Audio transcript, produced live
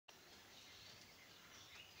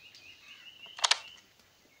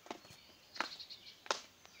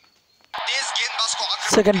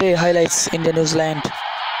Second day highlights India New Zealand.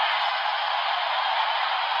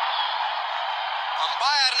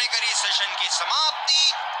 Umpire ने करी session की समाप्ति।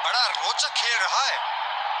 बड़ा रोचक खेल रहा है।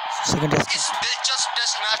 Second test. इस दिलचस्प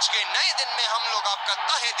टेस्ट मैच के नए दिन में हम लोग आपका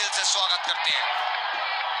तहे दिल से स्वागत करते हैं।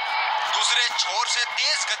 दूसरे छोर से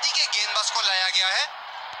तेज गति के गेंदबाज को लाया गया है।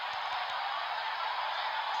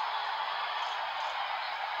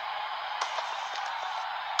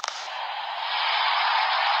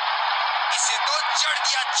 इसे तो जड़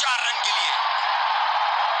दिया 4 रन के लिए।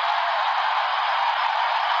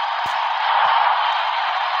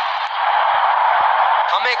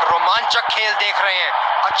 हम एक रोमांचक खेल देख रहे हैं।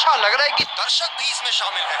 अच्छा लग रहा है कि दर्शक भी इसमें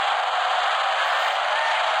शामिल हैं।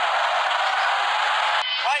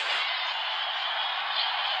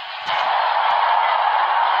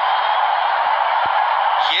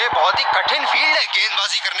 ये बहुत ही कठिन फील्ड है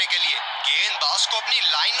गेंदबाजी करने के लिए। गेंदबाज को अपनी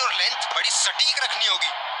लाइन और लेंथ बड़ी सटीक रखनी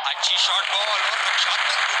होगी। अच्छी शॉट बॉल और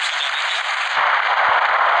रक्षात्मक रूप से जाने दिया।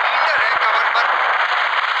 फील्डर है कवर पर।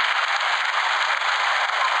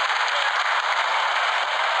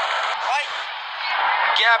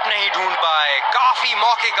 गैप नहीं ढूंढ पाए। काफी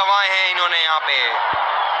मौके गंवाए हैं इन्होंने यहाँ पे।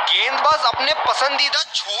 गेंदबाज अपने पसंदीदा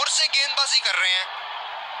छोर से गेंदबाजी कर रहे हैं।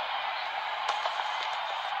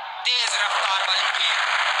 तेज रफ्तार वाली गेंद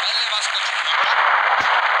बल्लेबाज को छूना पड़ा।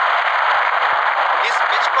 इस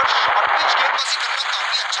पिच पर शॉर्ट पिच गेंदबाजी करना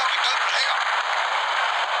काफी अच्छा विकल्प रहेगा।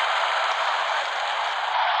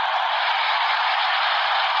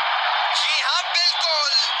 जी हाँ,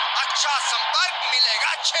 बिल्कुल अच्छा संपर्क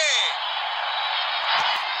मिलेगा। 6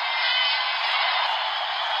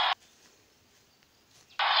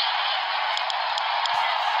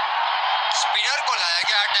 स्पिनर को लाया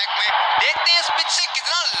गया अटैक में। देखते हैं इस पिच से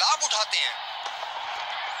कितना लाभ उठाते हैं।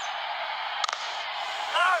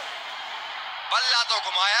 बल्ला तो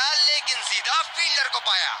घुमाया लेकिन सीधा फील्डर को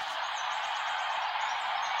पाया।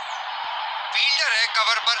 फील्डर है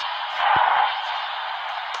कवर पर।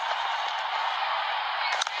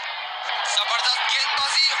 जबरदस्त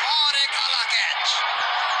गेंदबाजी और एक आला कैच।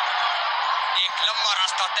 एक लंबा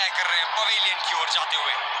रास्ता तय कर रहे हैं पवेलियन की ओर जाते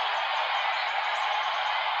हुए।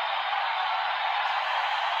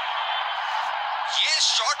 ये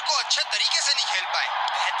शॉट को अच्छे तरीके से नहीं खेल पाए।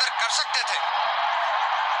 बेहतर कर सकते थे।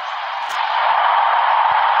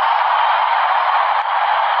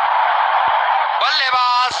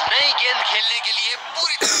 बल्लेबाज नई गेंद खेलने के लिए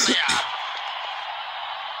पूरी तरह तैयार।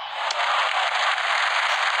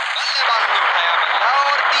 बल्लेबाज ने उठाया बल्ला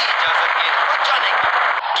और दी इजाजत गेंद को जाने की।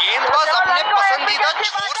 गेंदबाज अपने पसंदीदा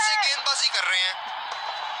छोर से गेंदबाजी कर रहे हैं।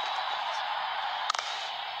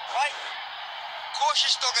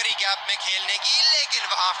 कोशिश तो करी गैप में खेलने की, लेकिन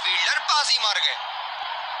वहां फील्डर बाजी मार गए।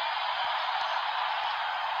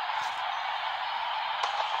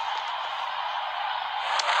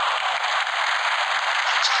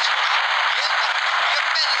 अच्छा छोड़ा, गेंद पर ये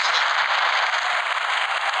पेन नहीं।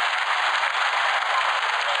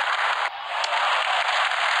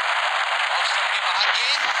 ऑफ स्टंप के बाहर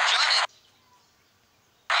गेंद जाने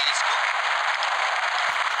इसको।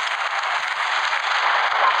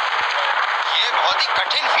 ये बहुत ही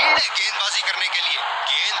कठिन फील्ड है गेंदबाजी करने के लिए।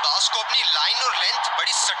 गेंदबाज को अपनी लाइन और लेंथ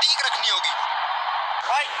बड़ी सटीक रखनी होगी।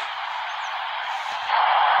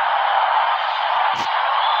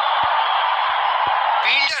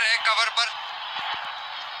 फील्डर है कवर पर।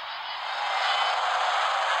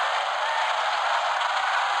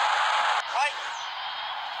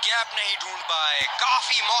 गैप नहीं ढूंढ पाए।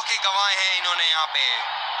 काफी मौके गंवाए हैं इन्होंने यहाँ पे।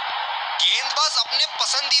 गेंदबाज अपने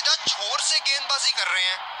पसंदीदा छोर से गेंदबाजी कर रहे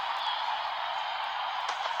हैं।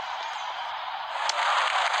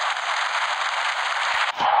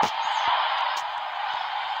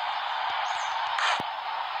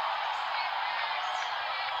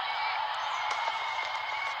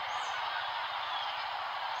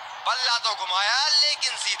 बल्ला तो घुमाया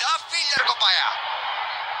लेकिन सीधा फील्डर को पाया।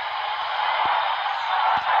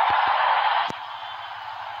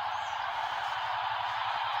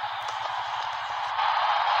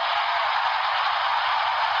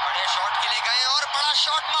 बड़े शॉट के लिए गए और बड़ा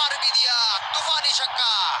शॉट मार भी दिया। तूफानी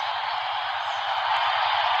छक्का।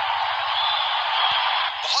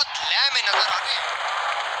 बहुत लय में नजर आ रहे हैं।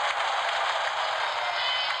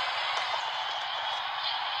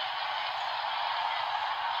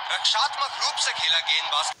 रक्षात्मक रूप से खेला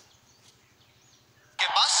गेंदबाज के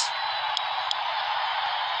पास।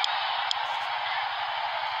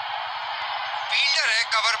 फील्डर है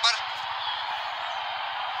कवर पर।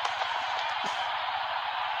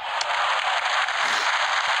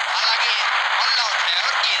 हालांकि बल्ला उठाया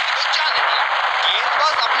और गेंद को जाने दिया।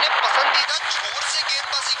 गेंदबाज अपने पसंदीदा छोर से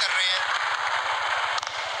गेंदबाजी कर रहे हैं।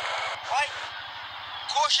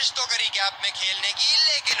 कोशिश तो करी गैप में खेलने की,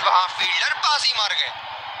 लेकिन वहां फील्डर बाजी मार गए।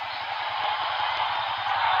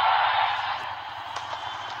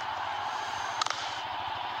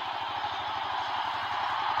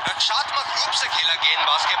 रक्षात्मक रूप से खेला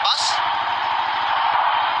गेंदबाज के पास।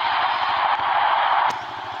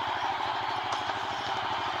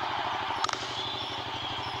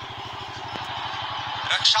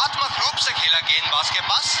 रक्षात्मक रूप से खेला गेंदबाज के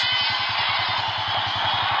पास।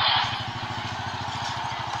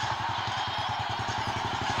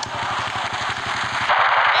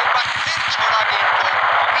 एक बार फिर छोड़ा गेंद को।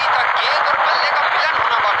 अभी तक गेंद और बल्ले का मिलन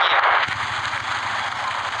होना बाकी है।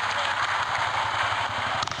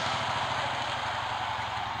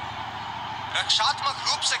 रक्षात्मक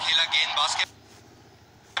रूप से खेला गेंदबाज के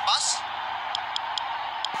पास।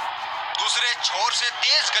 दूसरे छोर से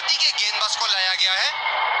तेज गति के गेंदबाज को लाया गया है।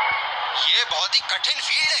 ये बहुत ही कठिन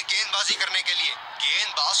फील्ड है गेंदबाजी करने के लिए।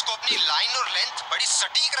 गेंदबाज को अपनी लाइन और लेंथ बड़ी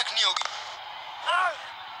सटीक रखनी होगी।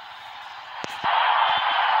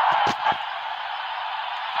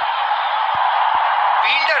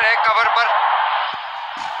 फील्डर है कवर पर।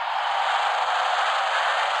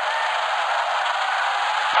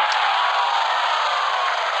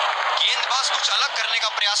 गेंदबाज कुछ अलग करने का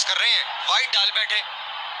प्रयास कर रहे हैं, वाइड डाल बैठे।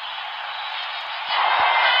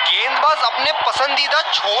 गेंदबाज अपने पसंदीदा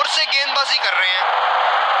छोर से गेंदबाजी कर रहे हैं।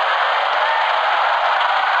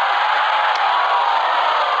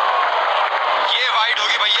 ये वाइड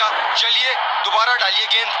होगी भैया, चलिए दोबारा डालिए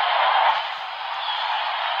गेंद।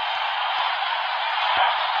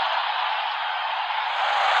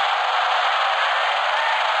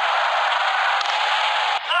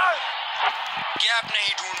 गैप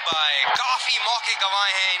नहीं ढूंढ पाए, काफी मौके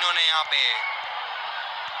गंवाए हैं इन्होंने यहाँ पे।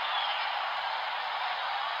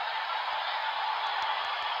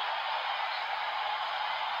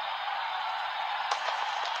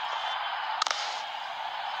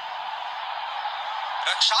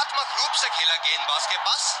 रक्षात्मक रूप से खेला गेंदबाज के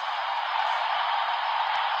पास।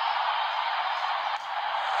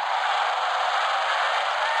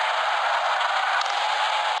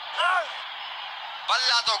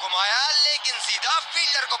 बल्ला तो घुमाया, लेकिन सीधा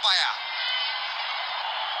फील्डर को पाया।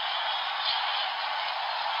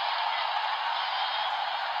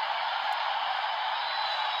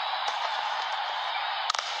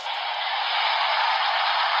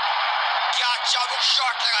 क्या चाबुक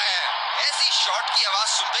शॉट लगा है। ऐसी शॉट की आवाज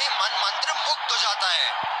सुनते ही मन मंत्र मुग्ध हो जाता है।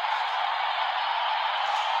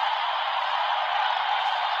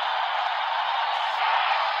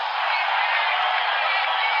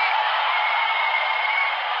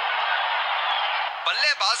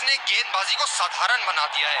 बल्लेबाज ने गेंदबाजी को साधारण बना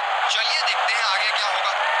दिया है। चलिए देखते हैं आगे क्या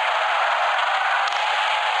होगा।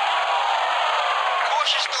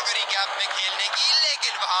 कोशिश तो करी गैप में खेलने की,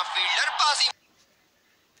 लेकिन वहां फील्डर बाजी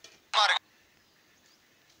मार गए।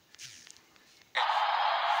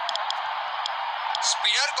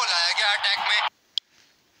 स्पिनर को लाया गया अटैक में।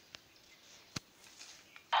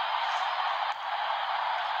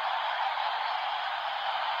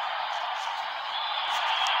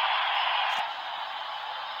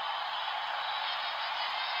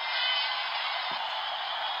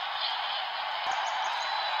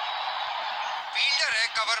 फील्डर है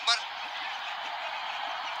कवर पर।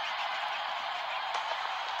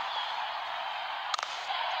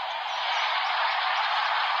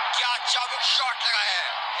 क्या चाबुक शॉट लगा है।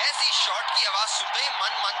 ऐसी शॉट की आवाज सुनते ही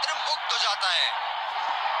मन मंत्र मुग्ध हो जाता है।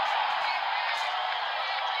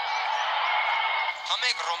 हम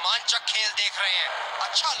एक रोमांचक खेल देख रहे हैं।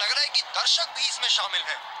 अच्छा लग रहा है कि दर्शक भी इसमें शामिल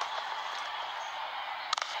हैं।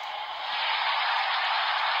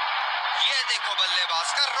 ये देखो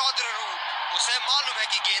बल्लेबाज का रौद्र रूप। उसे मालूम है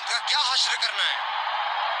कि गेंद का क्या हश्र करना है।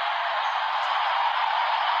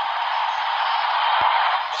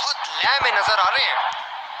 बहुत लय में नजर आ रहे हैं।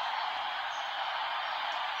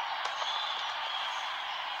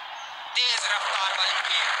 तेज रफ्तार वाली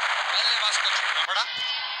गेंद, बल्लेबाज को झुकना पड़ा।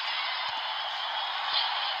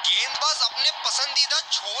 गेंदबाज अपने पसंदीदा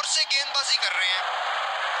छोर से गेंदबाजी कर रहे हैं।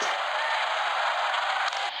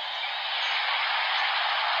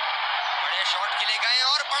 बड़े शॉट के लिए गए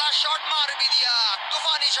और बड़ा शॉट मार भी दिया।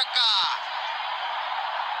 तूफानी छक्का।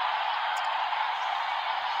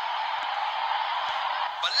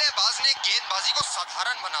 बल्लेबाज ने गेंदबाजी को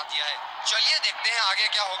साधारण बना दिया है। चलिए देखते हैं आगे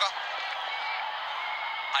क्या होगा।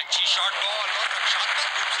 अच्छी शॉट बॉल और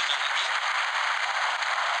रक्षात्मक रूप से जमा दिया।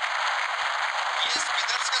 ये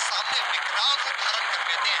स्पिनर्स के सामने विकराल रूप धारण कर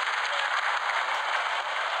लेते हैं।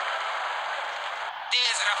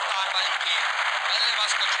 तेज रफ्तार वाली गेंद,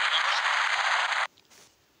 बल्लेबाज को झुकना पड़ा।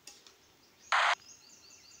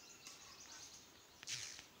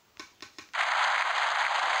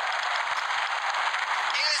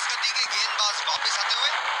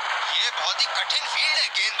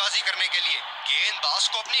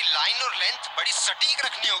 अपनी लाइन और लेंथ बड़ी सटीक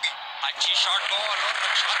रखनी होगी। अच्छी शॉर्ट बॉल और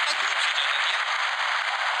रक्षात्मक रूप से जाने दिया।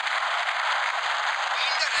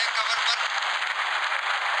 फील्डर है कवर पर।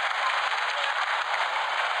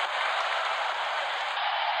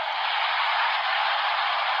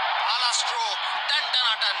 आला स्ट्रोक, टन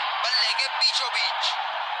टनाटन, बल्ले के बीचों बीच।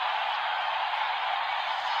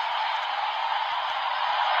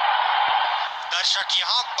 दर्शक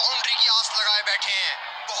यहाँ बाउंड्री की आस लगाए बैठे हैं,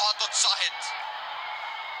 बहुत उत्साहित।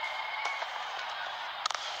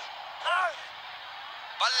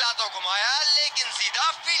 बल्ला तो घुमाया लेकिन सीधा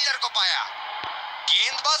फील्डर को पाया।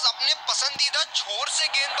 गेंदबाज अपने पसंदीदा छोर से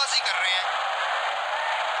गेंदबाजी कर रहे हैं।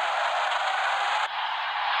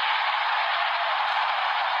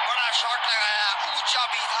 बड़ा शॉट लगाया, ऊंचा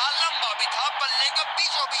भी था, लंबा भी था, बल्ले का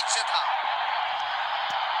बीचों बीच से था।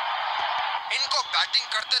 इनको बैटिंग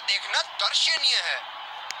करते देखना दर्शनीय है।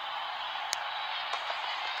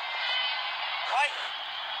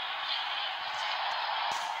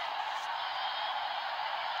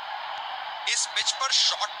 इस पिच पर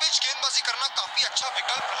शॉर्ट पिच गेंदबाजी करना काफी अच्छा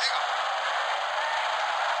विकल्प रहेगा।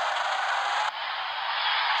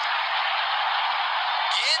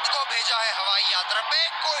 गेंद को भेजा है हवाई यात्रा पे,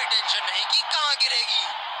 कोई टेंशन नहीं कि कहां गिरेगी।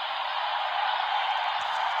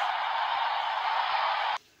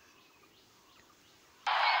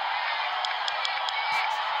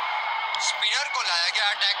 स्पिनर को लाया गया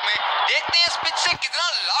अटैक में, देखते हैं इस पिच से कितना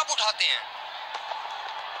लाभ उठाते हैं।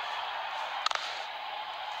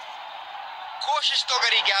 कोशिश तो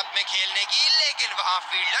करी गैप में खेलने की, लेकिन वहां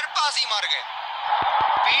फील्डर बाजी मार गए।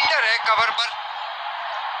 फील्डर है कवर पर।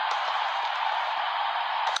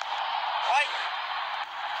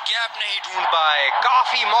 गैप नहीं ढूंढ पाए,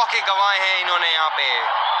 काफी मौके गंवाए हैं इन्होंने यहाँ पे।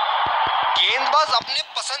 गेंदबाज अपने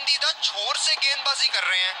पसंदीदा छोर से गेंदबाजी कर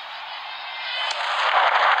रहे हैं।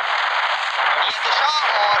 ये दिशा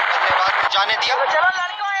और बल्लेबाज ने जाने दिया। चलो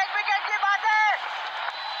लड़कों, एक विकेट की बात है।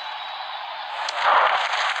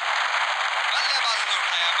 बल्लेबाज ने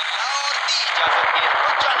उठाया बल्ला और दी इजाजत गेंद को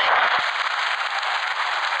जाने की।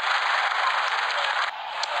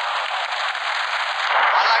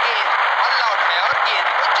 वाला गेंद, बल्ला उठाया और गेंद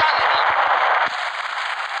को जाने दिया।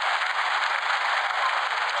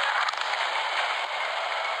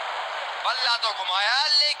 बल्ला तो घुमाया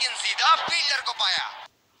लेकिन सीधा फील्डर को पाया।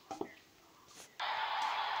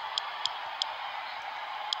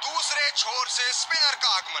 दूसरे छोर से स्पिनर का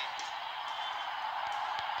आगमन।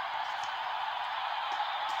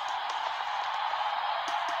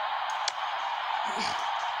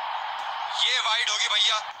 ये वाइड होगी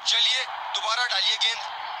भैया, चलिए दोबारा डालिए गेंद।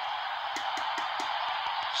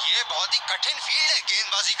 ये बहुत ही कठिन फील्ड है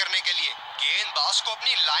गेंदबाजी करने के लिए। गेंदबाज को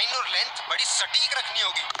अपनी लाइन और लेंथ बड़ी सटीक रखनी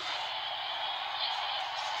होगी।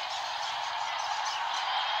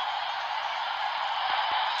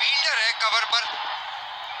 फील्डर है कवर पर।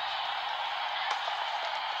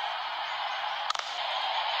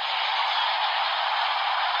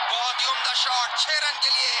 बहुत ही उम्दा शॉट, 6 रन के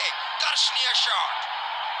लिए दर्शनीय शॉट।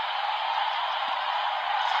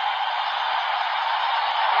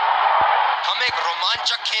 हम एक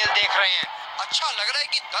रोमांचक खेल देख रहे हैं। अच्छा लग रहा है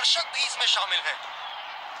कि दर्शक भी इसमें शामिल हैं।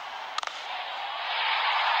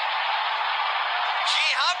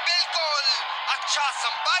 जी हाँ बिल्कुल, अच्छा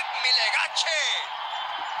संपर्क मिलेगा 6।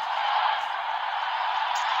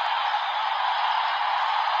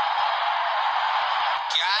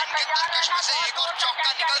 ज्ञान के तरकश में से एक और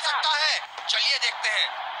चौका निकल सकता है। चलिए देखते हैं।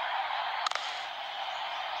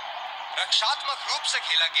 रक्षात्मक रूप से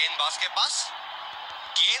खेला गेंदबाज के पास।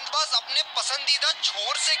 गेंदबाज अपने पसंदीदा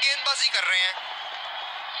छोर से गेंदबाजी कर रहे हैं।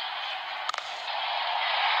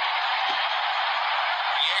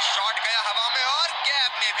 ये शॉट गया हवा में और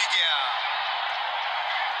गैप में भी गया।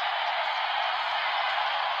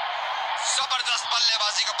 जबरदस्त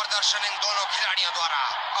बल्लेबाजी का प्रदर्शन इन दोनों खिलाड़ियों द्वारा,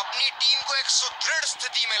 अपनी टीम को एक सुदृढ़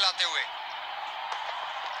स्थिति में लाते हुए।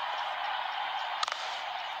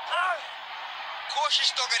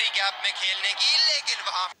 कोशिश तो करी गैप में खेलने की, लेकिन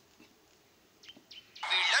वहां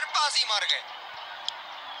फील्डर बाजी मार गए।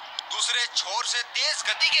 दूसरे छोर से तेज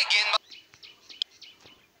गति के गेंदबाज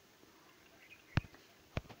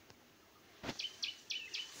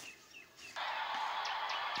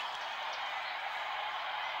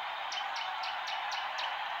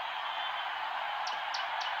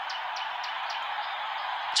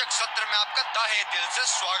सत्र में आपका तहे दिल से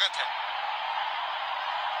स्वागत है।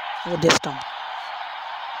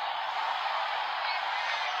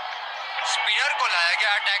 स्पिनर को लाया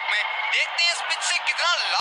गया अटैक में, देखते हैं इस पिच से कितना